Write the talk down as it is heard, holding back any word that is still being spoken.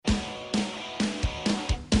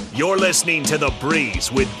You're listening to The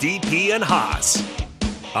Breeze with DP and Haas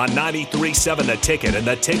on 93.7 The Ticket and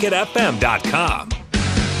theticketfm.com.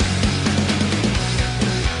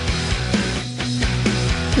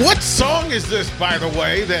 What song is this, by the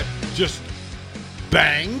way, that just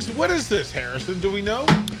bangs? What is this, Harrison? Do we know?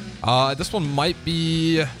 This one might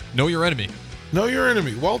be Know Your Enemy. Know Your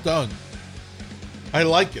Enemy. Well done. I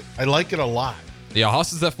like it. I like it a lot. Yeah,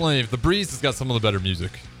 Haas is definitely, The Breeze has got some of the better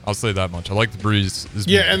music. I'll say that much. I like The Breeze.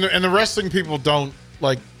 Yeah, and the wrestling people don't,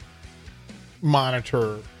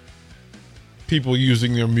 monitor people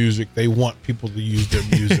using their music. They want people to use their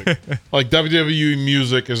music. Like WWE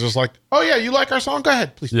music is just like, oh yeah, you like our song? Go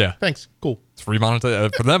ahead, please. Yeah. Thanks. Cool. It's free monetization.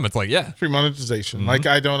 For them, it's like, yeah. Free monetization. Mm-hmm.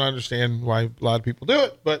 I don't understand why a lot of people do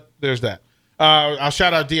it, but there's that. I'll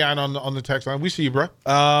shout out Dion on the text line. We see you, bro.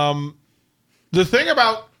 The thing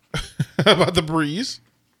about about The Breeze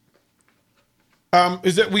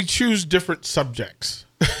is that we choose different subjects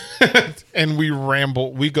and we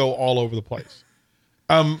ramble. We go all over the place.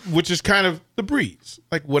 Which is kind of The Breeze.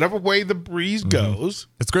 Like, whatever way The Breeze goes.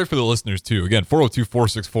 It's great for the listeners, too. Again,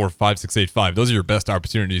 402-464-5685. Those are your best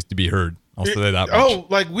opportunities to be heard. I'll say that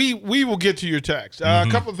much. We will get to your text. A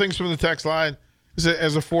couple of things from the text line.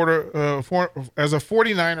 As a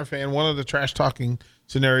 49er fan, one of the trash-talking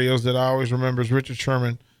scenarios that I always remember is Richard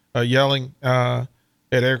Sherman yelling at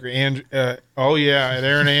Aaron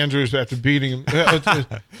Andrews after beating him.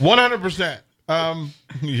 100%.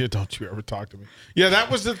 Yeah, don't you ever talk to me. Yeah, that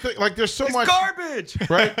was the thing. Like, there's so much garbage,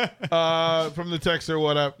 right? From the texter,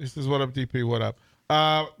 what up? He says, "What up, DP? What up?"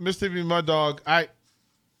 Mr. V Mud Dog. This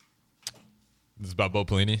is about Bo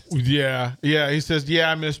Pelini. Yeah. He says,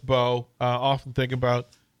 "Yeah, I miss Bo. Often think about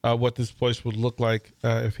what this place would look like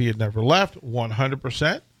if he had never left."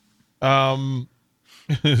 100%. John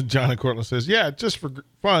and Cortland says, "Yeah, just for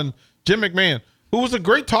fun." Jim McMahon, who was a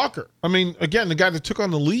great talker. I mean, again, the guy that took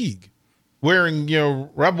on the league. Wearing,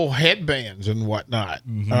 Rebel headbands and whatnot.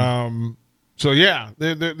 Mm-hmm. So yeah,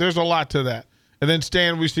 there's a lot to that. And then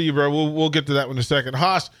Stan, we see you, bro. We'll get to that in a second.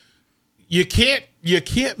 Haas, you can't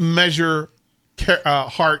measure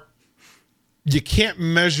heart. You can't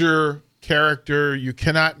measure character. You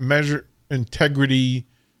cannot measure integrity.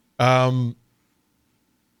 To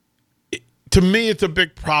me, it's a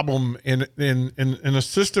big problem in a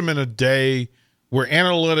system in a day where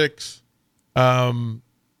analytics.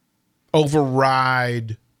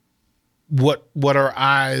 Override what our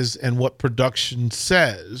eyes and what production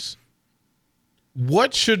says.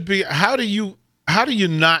 What should be? How do you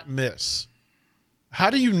not miss? How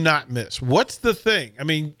do you not miss? What's the thing? I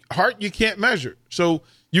mean, heart you can't measure. So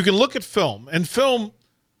you can look at film, and film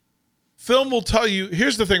will tell you.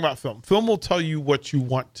 Here's the thing about film. Film will tell you what you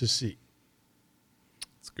want to see.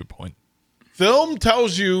 That's a good point. Film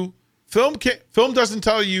tells you. Film doesn't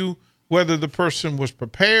tell you whether the person was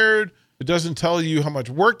prepared. It doesn't tell you how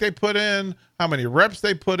much work they put in, how many reps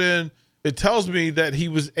they put in. It tells me that he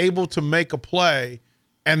was able to make a play,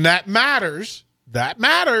 and that matters. That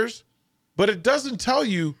matters. But it doesn't tell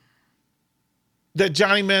you that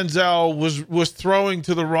Johnny Manziel was throwing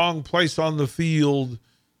to the wrong place on the field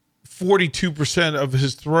 42% of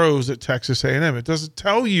his throws at Texas A&M. It doesn't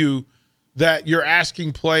tell you that you're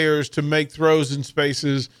asking players to make throws in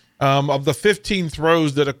spaces. Of the 15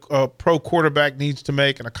 throws that a pro quarterback needs to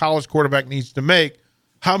make and a college quarterback needs to make,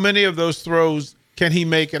 how many of those throws can he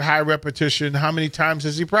make at high repetition? How many times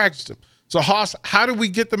has he practiced them? So, Haas, how do we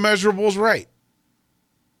get the measurables right?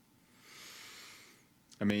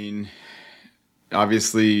 I mean,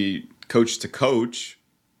 obviously, coach to coach,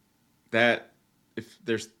 that if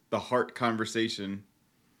there's the heart conversation,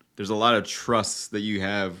 there's a lot of trust that you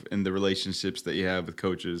have in the relationships that you have with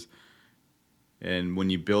coaches. And when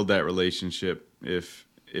you build that relationship, if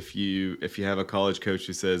you have a college coach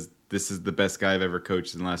who says, this is the best guy I've ever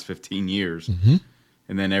coached in the last 15 years,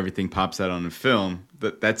 and then everything pops out on the film,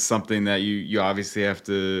 that's something that you obviously have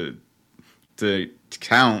to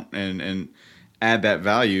count and add that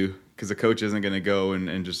value, because the coach isn't going to go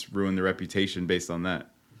and just ruin the reputation based on that.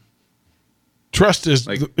 Trust is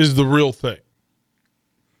the real thing.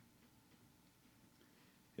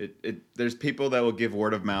 There's people that will give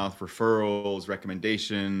word of mouth, referrals,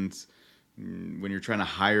 recommendations. When you're trying to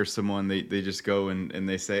hire someone, they just go and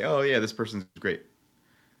they say, oh, yeah, this person's great.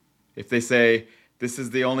 If they say, this is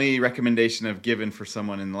the only recommendation I've given for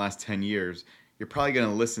someone in the last 10 years, you're probably going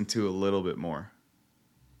to listen to a little bit more.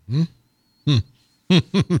 You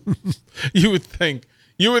would think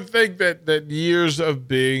that years of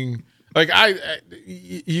being like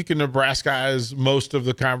you can Nebraskaize most of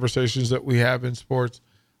the conversations that we have in sports.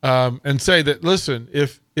 And say that, listen,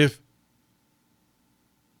 if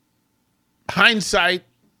hindsight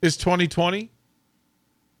is 20/20,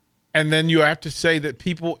 And then you have to say that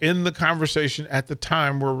people in the conversation at the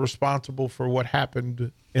time were responsible for what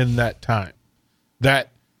happened in that time.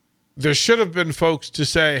 That there should have been folks to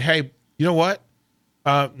say, hey, you know what?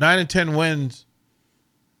 9 and 10 wins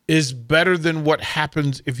is better than what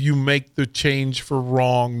happens if you make the change for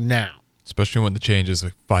wrong now. Especially when the change is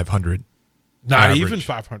like 500. Not average. even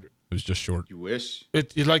 500. It was just short. You wish.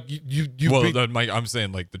 It's like you Well, Mike, I'm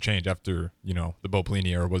saying like the change after, the Bo Pelini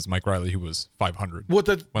era was Mike Riley, who was 500.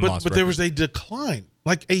 but there was a decline,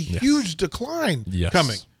 like a huge decline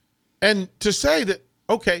coming. And to say that,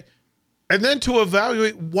 okay, and then to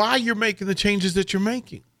evaluate why you're making the changes that you're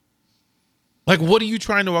making. Like, what are you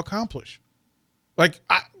trying to accomplish? Like,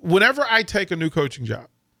 whenever I take a new coaching job,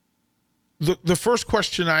 the first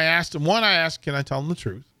question I asked him, I asked, can I tell him the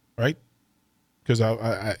truth, right? Because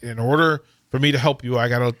I in order for me to help you, I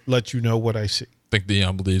got to let you know what I see. I think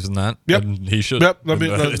Deion believes in that. Yep. And he should. Yep.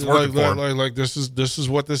 It's working for him. Like this is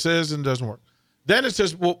what this is and doesn't work. Then it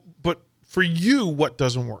says, well, but for you, what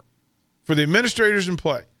doesn't work? For the administrators in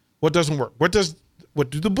play, what doesn't work? What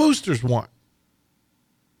do the boosters want?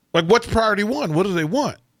 Like, what's priority one? What do they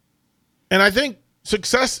want? And I think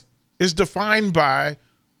success is defined by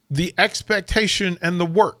the expectation and the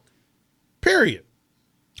work. Period.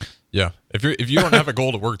 Yeah. If you don't have a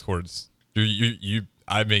goal to work towards, when you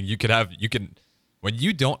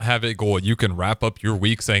don't have a goal, you can wrap up your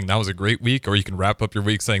week saying that was a great week, or you can wrap up your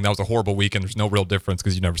week saying that was a horrible week and there's no real difference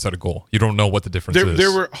because you never set a goal. You don't know what the difference is.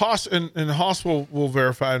 There were Haas and Haas will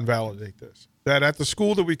verify and validate this. That at the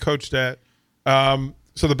school that we coached at,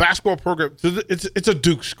 so the basketball program, it's a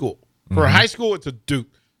Duke school. For a high school, it's a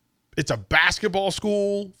Duke. It's a basketball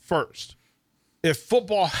school first. If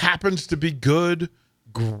football happens to be good,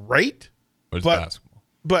 great. But basketball.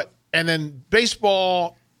 And then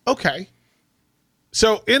baseball, okay.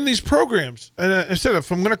 So in these programs, and instead of,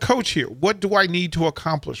 if I'm going to coach here, what do I need to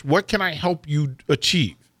accomplish? What can I help you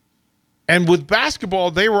achieve? And with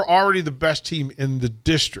basketball, they were already the best team in the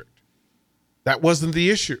district. That wasn't the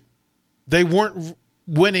issue. They weren't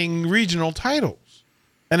winning regional titles,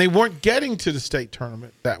 and they weren't getting to the state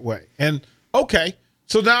tournament that way. And okay,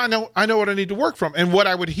 so now I know what I need to work from. And what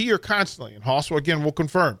I would hear constantly, and Haas, again, will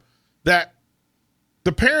confirm, that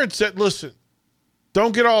the parents said, listen,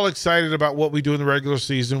 don't get all excited about what we do in the regular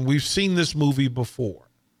season. We've seen this movie before.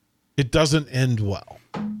 It doesn't end well.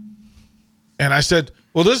 And I said,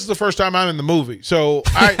 well, this is the first time I'm in the movie. So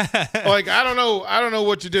I don't know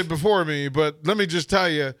what you did before me, but let me just tell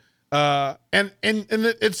you, and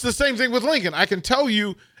it's the same thing with Lincoln. I can tell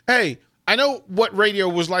you, hey, I know what radio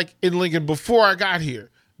was like in Lincoln before I got here,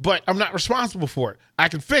 but I'm not responsible for it. I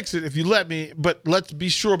can fix it if you let me, but let's be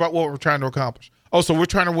sure about what we're trying to accomplish. Oh, so we're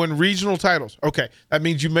trying to win regional titles. Okay, that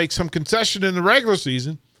means you make some concession in the regular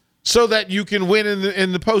season so that you can win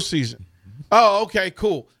in the postseason. Oh, okay,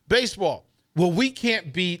 cool. Baseball. Well, we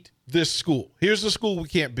can't beat this school. Here's the school we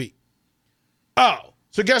can't beat. Oh,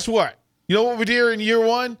 so guess what? You know what we did in year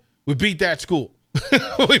one? We beat that school.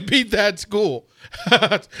 We beat that school.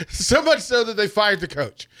 So much so that they fired the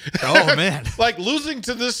coach. Oh, man. Like losing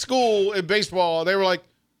to this school in baseball, they were like,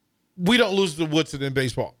 we don't lose to Woodson in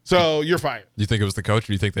baseball, so you're fired. Do you think it was the coach, or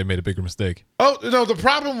do you think they made a bigger mistake? Oh, no, the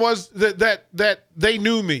problem was that they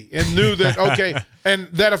knew me and knew that, okay, and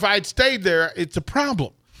that if I had stayed there, it's a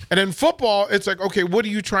problem. And in football, it's like, okay, what are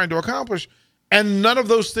you trying to accomplish? And none of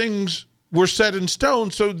those things were set in stone,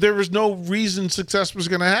 so there was no reason success was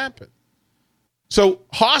going to happen. So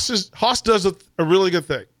Haas does a really good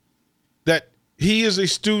thing, that he is a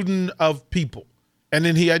student of people, and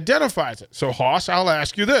then he identifies it. So Haas, I'll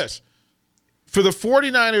ask you this. For the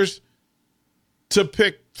 49ers to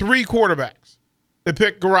pick 3 quarterbacks, they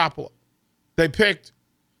picked Garoppolo, they picked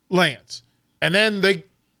Lance, and then they,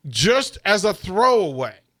 just as a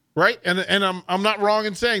throwaway, right? And I'm not wrong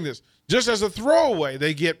in saying this. Just as a throwaway,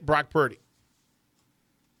 they get Brock Purdy.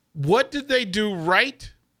 What did they do right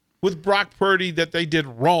with Brock Purdy that they did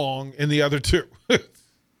wrong in the other 2?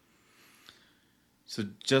 So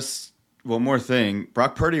just one more thing.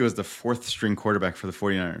 Brock Purdy was the 4th string quarterback for the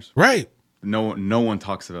 49ers. Right. No one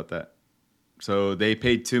talks about that. So they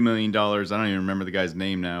paid $2 million. I don't even remember the guy's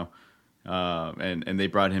name now. And they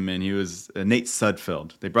brought him in. He was Nate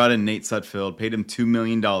Sudfeld. They brought in Nate Sudfeld, paid him $2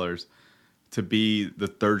 million to be the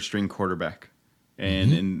 3rd string quarterback.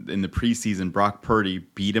 And in the preseason, Brock Purdy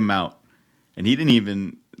beat him out. And he didn't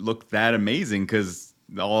even look that amazing because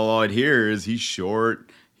all I'd hear is he's short.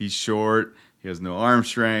 He has no arm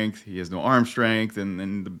strength.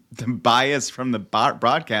 And the bias from the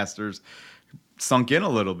broadcasters sunk in a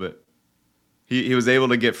little bit. He was able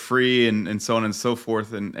to get free and so on and so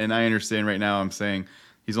forth. And I understand right now I'm saying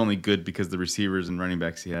he's only good because the receivers and running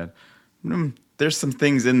backs he had. there's some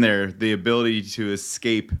things in there. The ability to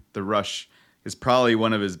escape the rush is probably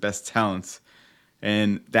one of his best talents.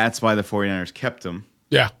 And that's why the 49ers kept him.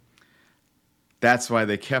 Yeah. That's why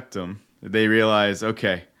they kept him. They realized,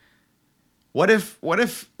 okay, what if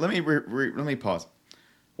let me pause.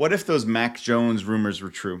 What if those Mac Jones rumors were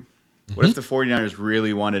true? What if the 49ers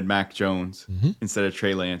really wanted Mac Jones instead of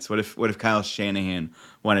Trey Lance? What if Kyle Shanahan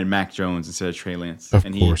wanted Mac Jones instead of Trey Lance? Of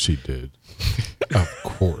course he did. Of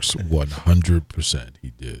course, 100% he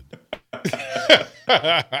did.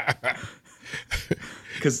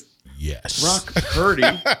 Because yes, Brock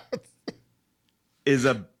Purdy is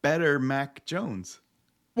a better Mac Jones.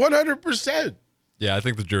 100%. Yeah, I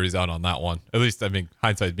think the jury's out on that one. At least, I mean,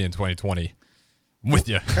 hindsight being 2020. With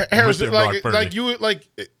you, Harrison,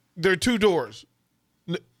 there are two doors.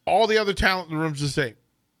 All the other talent in the room's the same.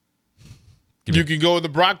 You can go with the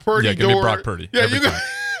Brock Purdy door. Yeah, give me Brock Purdy. Yeah, you can.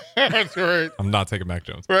 That's right. I'm not taking Mac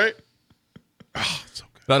Jones. Right? Oh, so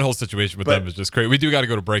good. That whole situation with them is just crazy. We do got to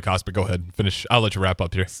go to break, Haas, but go ahead and finish. I'll let you wrap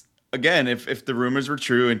up here. Again, if the rumors were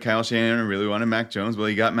true and Kyle Shanahan really wanted Mac Jones, well,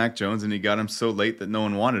 he got Mac Jones and he got him so late that no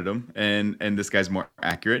one wanted him. And this guy's more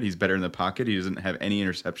accurate. He's better in the pocket. He doesn't have any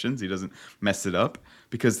interceptions. He doesn't mess it up.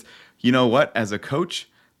 Because you know what? As a coach,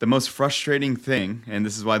 the most frustrating thing, and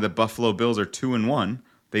this is why the Buffalo Bills are 2-1,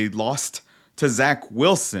 they lost to Zach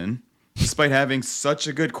Wilson despite having such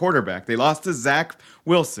a good quarterback. They lost to Zach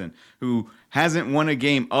Wilson, who hasn't won a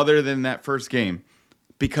game other than that first game,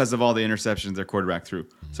 because of all the interceptions their quarterback threw.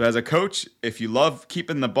 So as a coach, if you love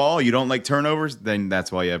keeping the ball, you don't like turnovers, then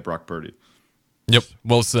that's why you have Brock Purdy. Yep,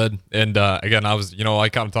 well said. And again, I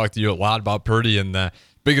kind of talked to you a lot about Purdy, and the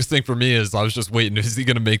biggest thing for me is I was just waiting. Is he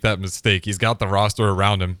going to make that mistake? He's got the roster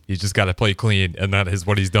around him. He's just got to play clean, and that is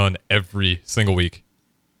what he's done every single week.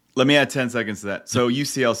 Let me add 10 seconds to that. So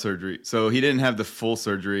UCL surgery. So he didn't have the full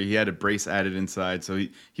surgery. He had a brace added inside. So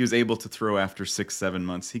he was able to throw after 6-7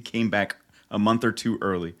 months. He came back a month or two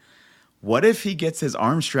early. What if he gets his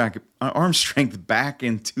arm strength back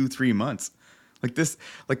in 2-3 months?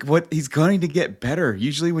 He's going to get better.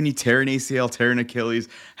 Usually when you tear an ACL, tear an Achilles,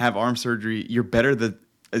 have arm surgery, you're better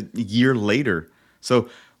a year later. So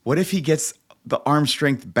what if he gets the arm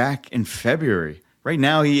strength back in February? Right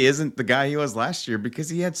now he isn't the guy he was last year because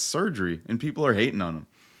he had surgery and people are hating on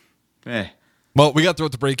him. Well, we got to throw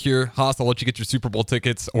it to break here. Haas, I'll let you get your Super Bowl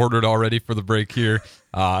tickets ordered already for the break here.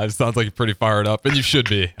 It sounds like you're pretty fired up, and you should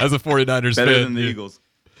be. As a 49ers fan. Better than the Eagles.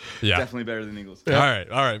 Yeah. Definitely better than the Eagles. Yeah.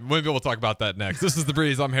 All right. Maybe we'll talk about that next. This is The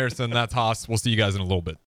Breeze. I'm Harrison. That's Haas. We'll see you guys in a little bit.